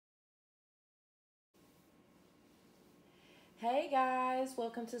Hey guys,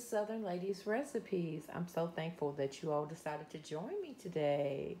 welcome to Southern Ladies Recipes. I'm so thankful that you all decided to join me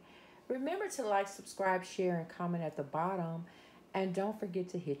today. Remember to like, subscribe, share, and comment at the bottom. And don't forget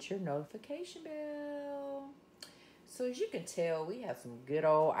to hit your notification bell. So as you can tell, we have some good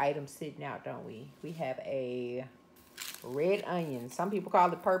old items sitting out, don't we? We have a red onion. Some people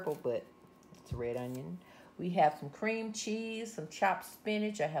call it purple, but it's red onion. We have some cream cheese, some chopped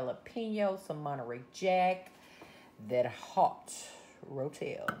spinach, a jalapeno, some Montery Jack, that hot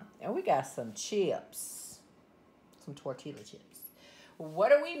Rotel. And we got some chips, some tortilla chips.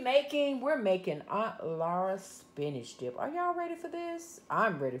 What are we making? We're making Aunt Laura's spinach dip. Are y'all ready for this?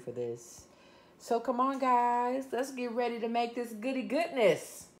 I'm ready for this. So come on, guys. Let's get ready to make this goody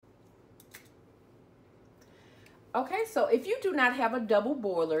goodness. Okay, so if you do not have a double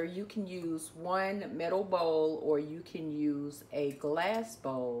boiler, you can use one metal bowl or you can use a glass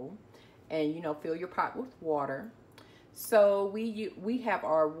bowl and, fill your pot with water. So we have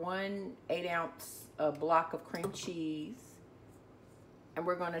our 1 8-ounce block of cream cheese, and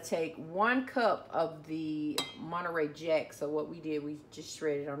we're going to take 1 cup of the Montery Jack. So what we did, we just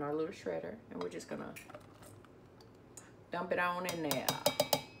shredded on our little shredder, and we're just going to dump it on in there.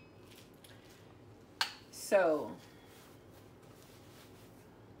 So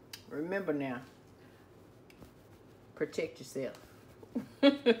remember now, protect yourself.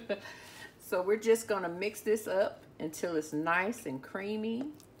 So we're just going to mix this up until it's nice and creamy,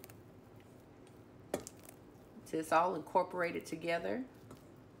 until it's all incorporated together,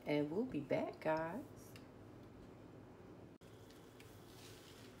 and we'll be back, guys.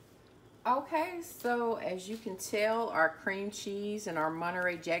 Okay, so as you can tell, our cream cheese and our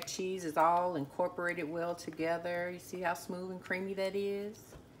Montery Jack cheese is all incorporated well together. You see how smooth and creamy that is?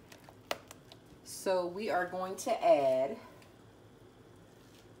 So we are going to add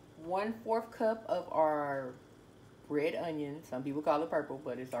 1/4 cup of our red onion. Some people call it purple,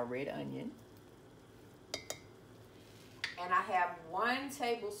 but it's our red onion. And I have 1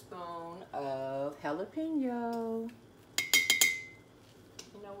 tablespoon of jalapeno.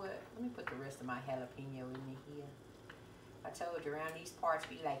 You know what? Let me put the rest of my jalapeno in here. I told you around these parts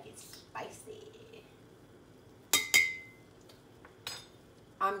we like it spicy.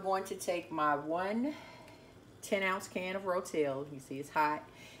 I'm going to take my 1 10-ounce can of Rotel. You see it's hot.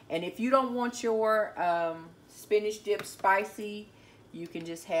 And if you don't want your spinach dip spicy, you can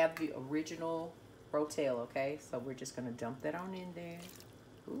just have the original Rotel, okay? So we're just gonna dump that on in there.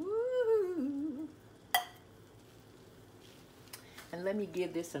 Ooh. And let me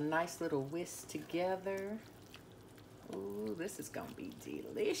give this a nice little whisk together. Ooh, this is gonna be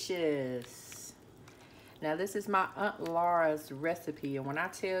delicious. Now this is my Aunt Laura's recipe, and when I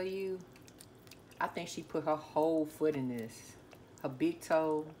tell you, I think she put her whole foot in this. Her big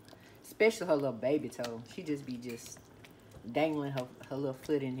toe, especially her little baby toe. She just be dangling her little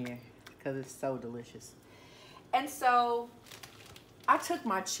foot in here because it's so delicious. And so I took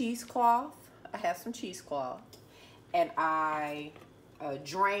my cheesecloth. I have some cheesecloth, and I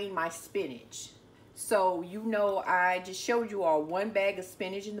drained my spinach. So I just showed you all 1 bag of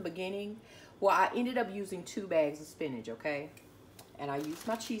spinach in the beginning. Well, I ended up using 2 bags of spinach, okay? And I used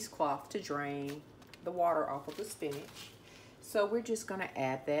my cheesecloth to drain the water off of the spinach. So we're just gonna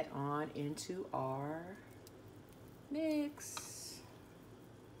add that on into our mix.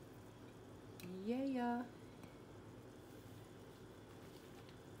 Yeah.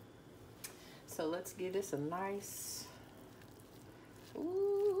 So let's give this a nice,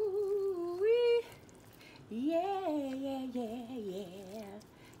 ooh-wee. Yeah.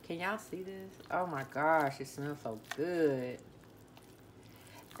 Can y'all see this? Oh my gosh, it smells so good.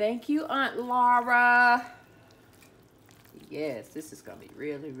 Thank you, Aunt Laura. Yes, this is gonna be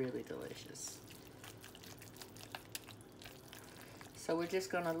really, really delicious. So we're just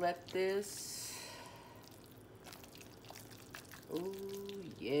gonna let this, ooh,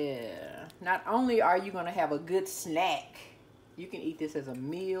 yeah. Not only are you gonna have a good snack, you can eat this as a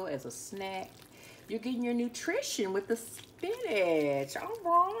meal, as a snack. You're getting your nutrition with the spinach. All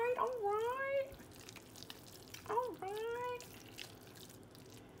right.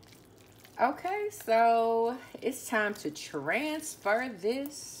 Okay, so it's time to transfer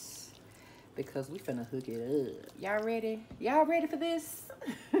this because we finna hook it up. Y'all ready? Y'all ready for this?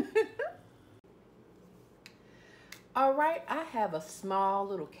 All right, I have a small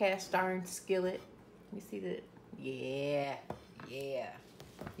little cast iron skillet. Let me see that. Yeah.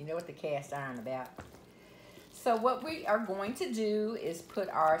 You know what the cast iron about. So what we are going to do is put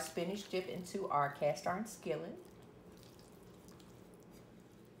our spinach dip into our cast iron skillet.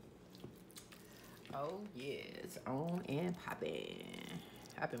 Oh yes, on and popping.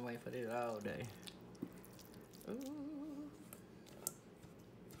 I've been waiting for this all day. Ooh.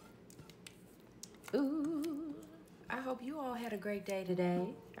 Ooh, I hope you all had a great day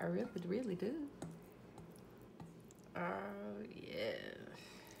today. I really, really do. Oh, yeah.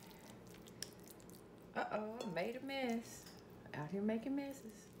 Uh-oh, I made a mess. Out here making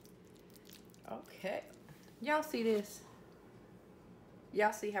messes. Okay. Y'all see this?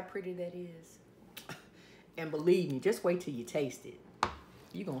 Y'all see how pretty that is? And believe me, just wait till you taste it.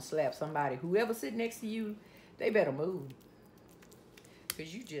 You're going to slap somebody. Whoever sitting next to you, they better move.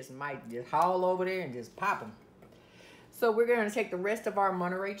 Because you just might just haul over there and just pop them. So we're going to take the rest of our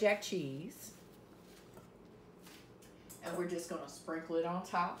Montery Jack Cheese. And we're just going to sprinkle it on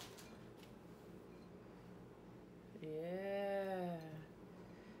top. Yeah.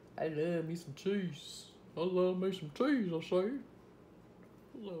 I love me some cheese. I love me some cheese, I say.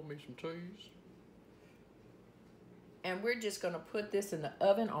 I love me some cheese. And we're just going to put this in the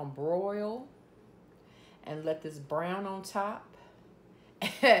oven on broil. And let this brown on top.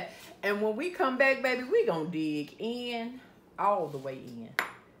 And when we come back, baby, we going to dig in. All the way in.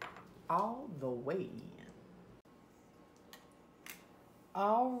 All the way in.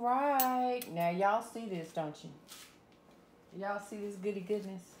 All right. Now, y'all see this, don't you? Y'all see this goody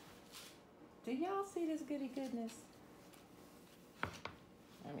goodness? Do y'all see this goody goodness?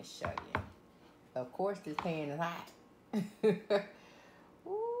 Let me show you. Of course, this pan is hot. Ooh,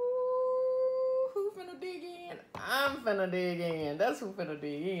 who finna dig in? I'm finna dig in. That's who finna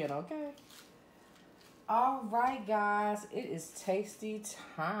dig in, okay? All right, guys. It is tasty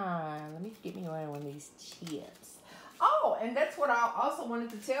time. Let me get me one of these chips. Oh, and that's what I also wanted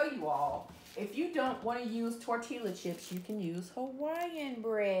to tell you all. If you don't want to use tortilla chips, you can use Hawaiian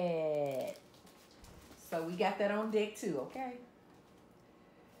bread. So we got that on deck too, okay?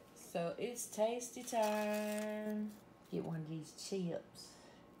 So it's tasty time. Get one of these chips.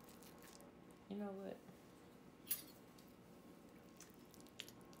 You know what?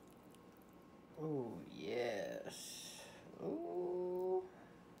 Oh, yes. Ooh.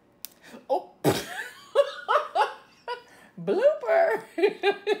 Oh. Blooper.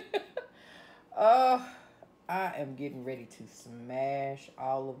 Oh, I am getting ready to smash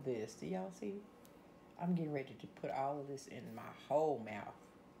all of this. Do y'all see? I'm getting ready to put all of this in my whole mouth.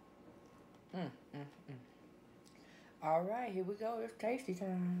 All right, here we go. It's tasty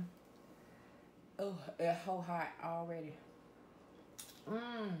time. Oh, it's so hot already.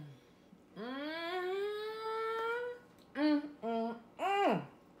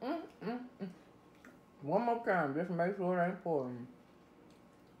 One more time, just make sure it ain't pouring.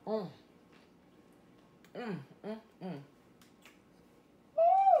 Woo!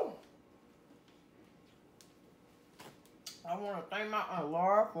 I want to thank my Aunt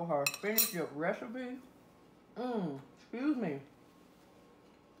Laura for her spinach dip recipe. Excuse me.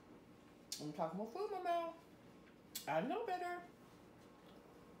 I'm talking about food in my mouth. I know better.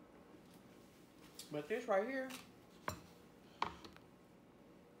 But this right here.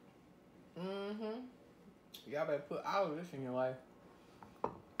 Y'all better put all of this in your life.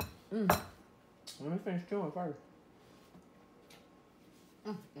 Let me finish chewing first.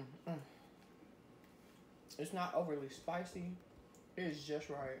 It's not overly spicy. It's just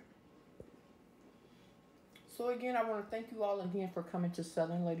right. So again, I want to thank you all again for coming to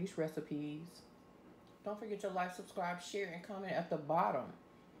Southern Ladies Recipes. Don't forget to like, subscribe, share, and comment at the bottom.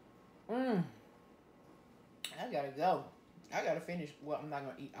 I gotta go. I gotta finish. Well, I'm not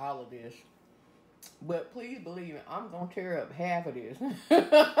gonna eat all of this. But please believe me, I'm gonna tear up half of this.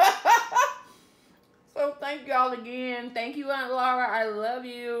 So thank y'all again. Thank you, Aunt Laura. I love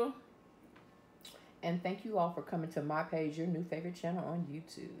you. And thank you all for coming to my page, your new favorite channel on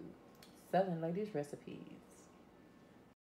YouTube, Southern Ladies Recipes.